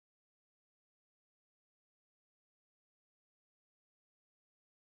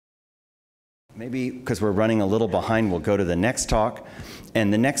Maybe because we're running a little behind, we'll go to the next talk.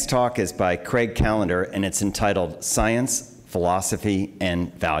 And the next talk is by Craig Callender, and it's entitled Science, Philosophy,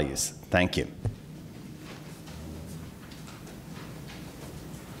 and Values. Thank you.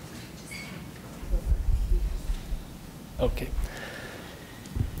 Okay.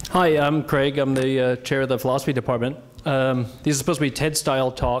 Hi, I'm Craig. I'm the chair of the philosophy department. These are supposed to be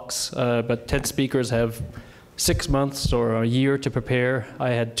TED-style talks, but TED speakers have 6 months or a year to prepare.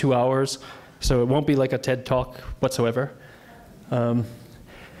 I had 2 hours, so it won't be like a TED talk whatsoever.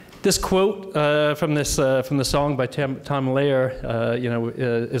 This quote from the song by Tom Lehrer,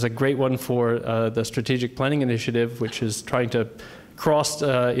 is a great one for the Strategic Planning Initiative, which is trying to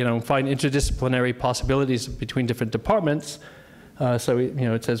find interdisciplinary possibilities between different departments. So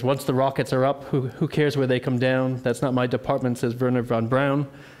it says, once the rockets are up, who cares where they come down? That's not my department, says Werner von Braun.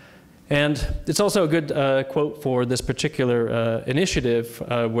 And it's also a good quote for this particular initiative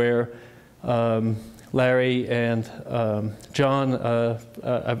where Larry and John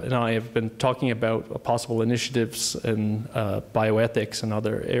and I have been talking about possible initiatives in bioethics and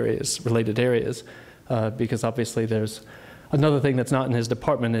other areas, related areas, because obviously there's another thing that's not in his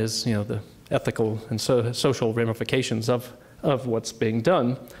department is the ethical and social ramifications of what's being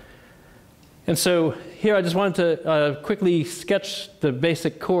done. And so here I just wanted to quickly sketch the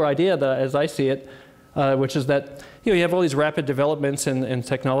basic core idea that, as I see it, which is that you have all these rapid developments in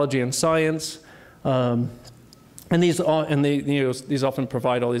technology and science, and these often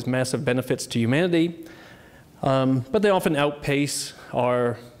provide all these massive benefits to humanity, but they often outpace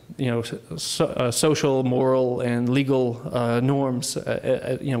our social, moral, and legal norms.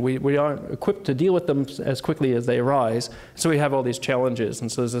 We aren't equipped to deal with them as quickly as they arise, so we have all these challenges,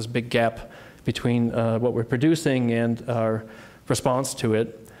 and so there's this big gap between what we're producing and our response to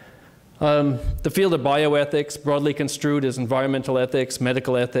it. The field of bioethics, broadly construed as environmental ethics,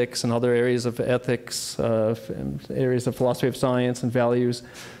 medical ethics, and other areas of ethics, areas of philosophy of science and values,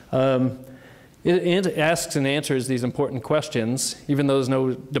 it asks and answers these important questions. Even though there's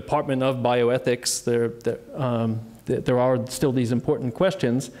no department of bioethics, there are still these important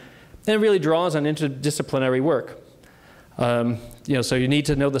questions, and it really draws on interdisciplinary work. So you need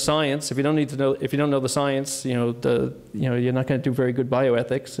to know the science. If you don't know the science, you're not going to do very good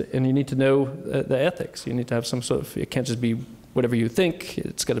bioethics, and you need to know the ethics. You need to have some sort of. It can't just be whatever you think.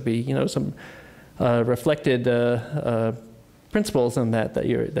 It's got to be some reflected principles in that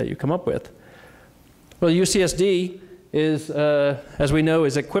you come up with. Well, UCSD is, as we know,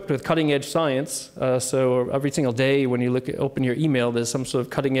 is equipped with cutting-edge science. So every single day when you open your email, there's some sort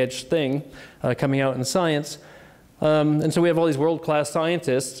of cutting-edge thing coming out in science. And so we have all these world-class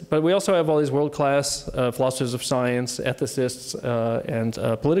scientists, but we also have all these world-class philosophers of science, ethicists, and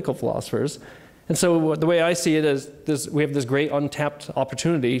political philosophers. And so the way I see it is we have this great untapped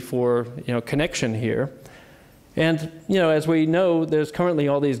opportunity for connection here. And as we know, there's currently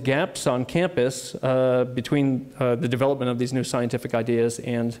all these gaps on campus between the development of these new scientific ideas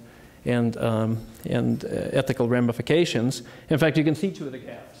and ethical ramifications. In fact, you can see 2 of the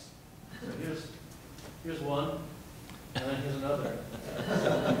gaps. So here's one. And then here's another.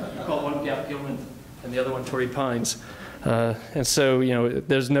 You call one Gap Gilman and the other one Torrey Pines. And so,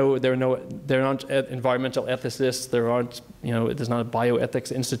 there aren't environmental ethicists. There's not a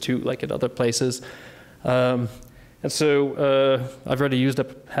bioethics institute like at other places. And so I've already used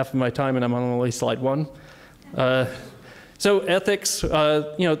up half of my time, and I'm on only slide 1. So ethics, there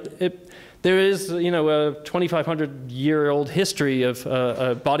is a 2,500-year-old history of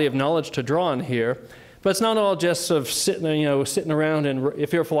a body of knowledge to draw on here. But it's not all just sort of sitting around, and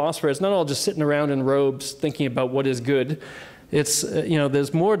if you're a philosopher, it's not all just sitting around in robes thinking about what is good. It's,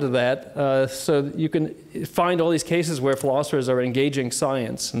 there's more to that. So you can find all these cases where philosophers are engaging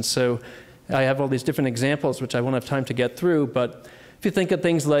science. And so I have all these different examples, which I won't have time to get through. But if you think of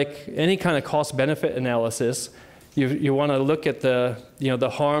things like any kind of cost-benefit analysis, you want to look at the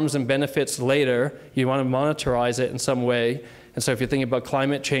harms and benefits later. You want to monetize it in some way. And so if you're thinking about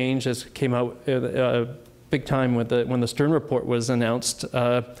climate change, as came out big time when the Stern report was announced,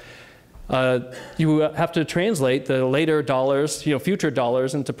 you have to translate the later dollars, future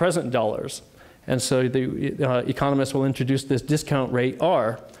dollars, into present dollars. And so the economists will introduce this discount rate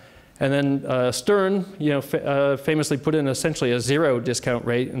R. And then Stern, famously put in essentially a 0 discount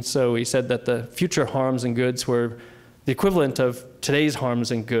rate. And so he said that the future harms and goods were the equivalent of today's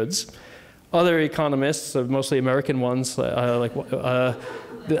harms and goods. Other economists, mostly American ones, said,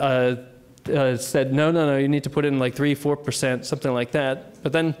 no, you need to put in like 3-4%, something like that.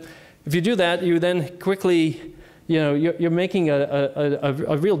 But then if you do that, you then quickly, you're making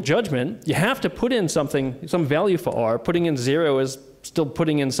a real judgment. You have to put in some value for R. Putting in 0 is still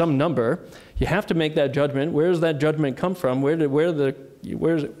putting in some number. You have to make that judgment. Where does that judgment come from?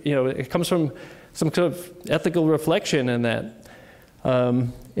 It comes from some sort of ethical reflection in that.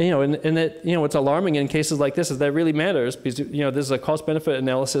 What's alarming in cases like this is that really matters, because this is a cost-benefit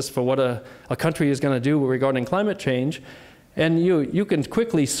analysis for what a country is going to do regarding climate change, and you can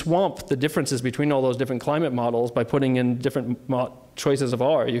quickly swamp the differences between all those different climate models by putting in different choices of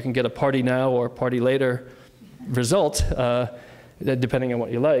R. You can get a party now or party later result, depending on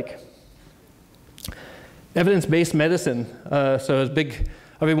what you like. Evidence-based medicine. So it's big.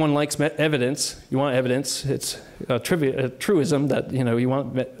 Everyone likes evidence. You want evidence. It's a truism that you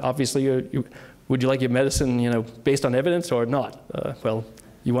want. Obviously, would you like your medicine based on evidence or not? Well,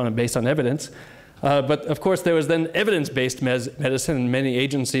 you want it based on evidence. But of course, there was then evidence-based medicine, and many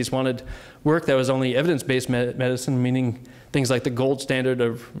agencies wanted work that was only evidence-based medicine, meaning things like the gold standard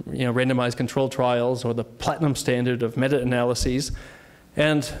of randomized controlled trials or the platinum standard of meta-analyses.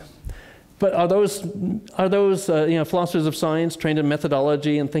 But are those philosophers of science trained in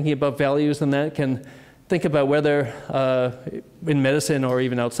methodology and thinking about values and that can think about whether in medicine or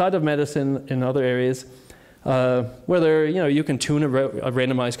even outside of medicine in other areas, whether you can tune a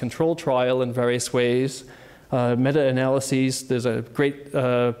randomized control trial in various ways. Meta-analyses, there's a great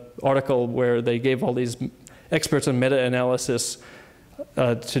article where they gave all these experts in meta-analysis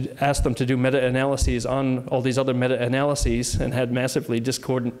to ask them to do meta-analyses on all these other meta-analyses and had massively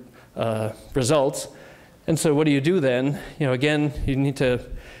discordant results. And so what do you do then? Again, you need to,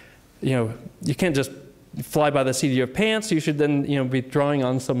 you can't just fly by the seat of your pants. You should then, be drawing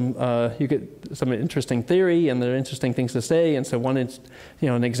on some, you get some interesting theory, and there are interesting things to say. And so one is,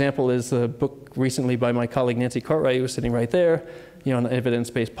 an example is a book recently by my colleague Nancy Cartwright, who was sitting right there, on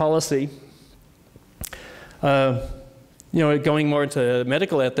evidence-based policy. Going more into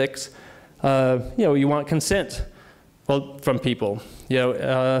medical ethics, you want consent, from people.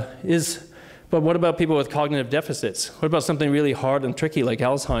 But what about people with cognitive deficits? What about something really hard and tricky like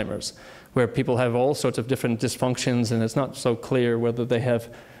Alzheimer's, where people have all sorts of different dysfunctions and it's not so clear whether they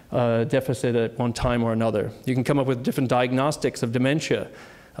have a deficit at one time or another? You can come up with different diagnostics of dementia.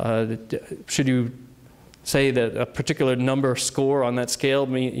 Should you say that a particular number score on that scale,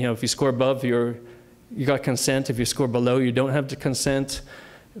 if you score above, you got consent. If you score below, you don't have to consent.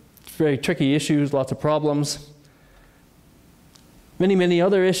 It's very tricky issues, lots of problems. Many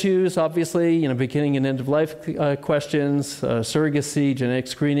other issues, obviously, beginning and end of life questions, surrogacy, genetic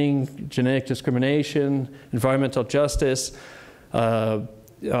screening, genetic discrimination, environmental justice. As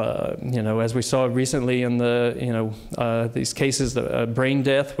we saw recently in the these cases, brain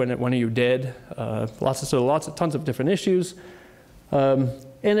death, when are you dead? Tons of different issues,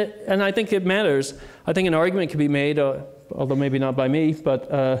 and I think it matters. I think an argument can be made, although maybe not by me, but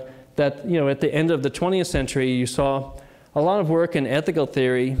that at the end of the 20th century, you saw a lot of work in ethical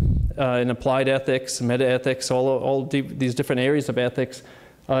theory, in applied ethics, meta-ethics, all these different areas of ethics,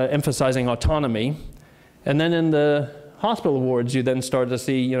 emphasizing autonomy. And then in the hospital wards, you then started to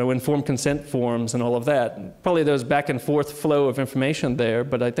see, informed consent forms and all of that. Probably there was back and forth flow of information there,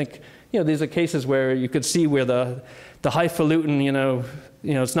 but I think, these are cases where you could see where the highfalutin,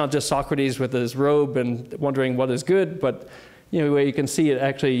 it's not just Socrates with his robe and wondering what is good, but where you can see it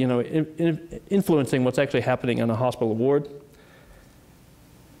actually, influencing what's actually happening in a hospital ward.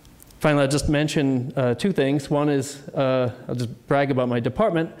 Finally, I'll just mention two things. One is, I'll just brag about my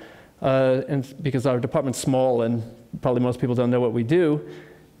department, and because our department's small and probably most people don't know what we do,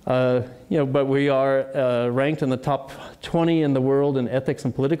 but we are ranked in the top 20 in the world in ethics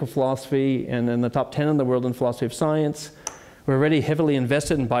and political philosophy, and in the top 10 in the world in philosophy of science. We're already heavily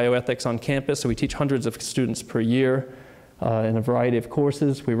invested in bioethics on campus, so we teach hundreds of students per year. In a variety of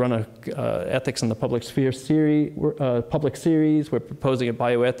courses. We run a ethics in the public sphere series. We're proposing a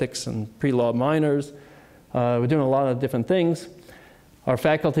bioethics and pre-law minors. We're doing a lot of different things. Our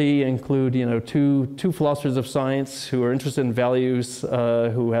faculty include, two philosophers of science who are interested in values,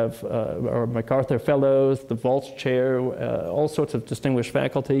 who are MacArthur Fellows, the Waltz Chair, all sorts of distinguished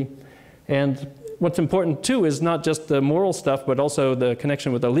faculty. And what's important too is not just the moral stuff, but also the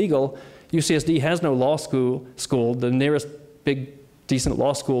connection with the legal. UCSD has no law school. The nearest big, decent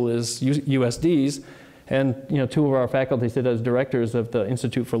law school is USD's, and two of our faculty sit as directors of the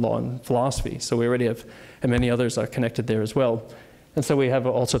Institute for Law and Philosophy. So we already have, and many others are connected there as well. And so we have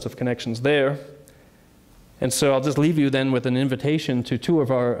all sorts of connections there. And so I'll just leave you then with an invitation to two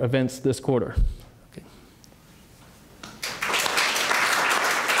of our events this quarter. Okay.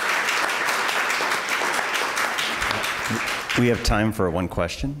 We have time for one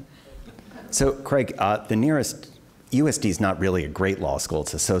question. So, Craig, the nearest, USD is not really a great law school,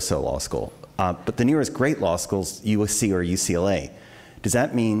 it's a so-so law school. But the nearest great law schools, USC or UCLA. Does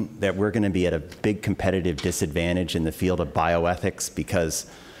that mean that we're going to be at a big competitive disadvantage in the field of bioethics because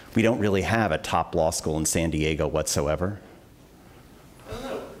we don't really have a top law school in San Diego whatsoever? I don't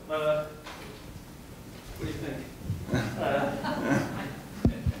know. What do you think?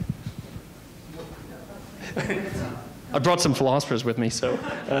 I brought some philosophers with me, so.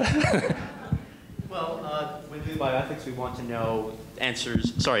 Well, when doing bioethics, we want to know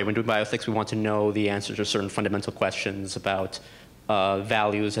answers. Sorry, when doing bioethics, we want to know the answers to certain fundamental questions about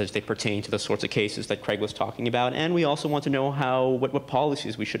values as they pertain to the sorts of cases that Craig was talking about, and we also want to know what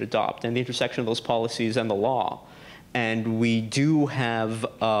policies we should adopt and the intersection of those policies and the law. And we do have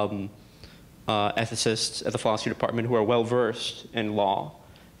ethicists at the philosophy department who are well versed in law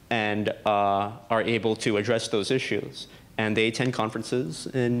and are able to address those issues. And they attend conferences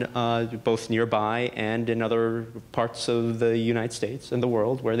in both nearby and in other parts of the United States and the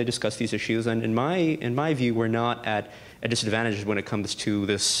world where they discuss these issues. And in my view, we're not at a disadvantage when it comes to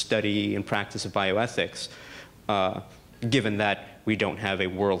the study and practice of bioethics, given that we don't have a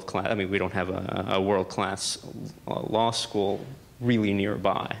world-class, I mean, we don't have a world-class law school really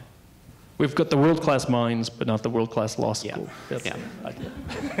nearby. We've got the world-class minds, but not the world-class law school. Yeah. That's Yeah. the idea.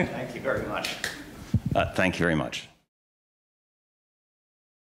 Thank you very much. Thank you very much.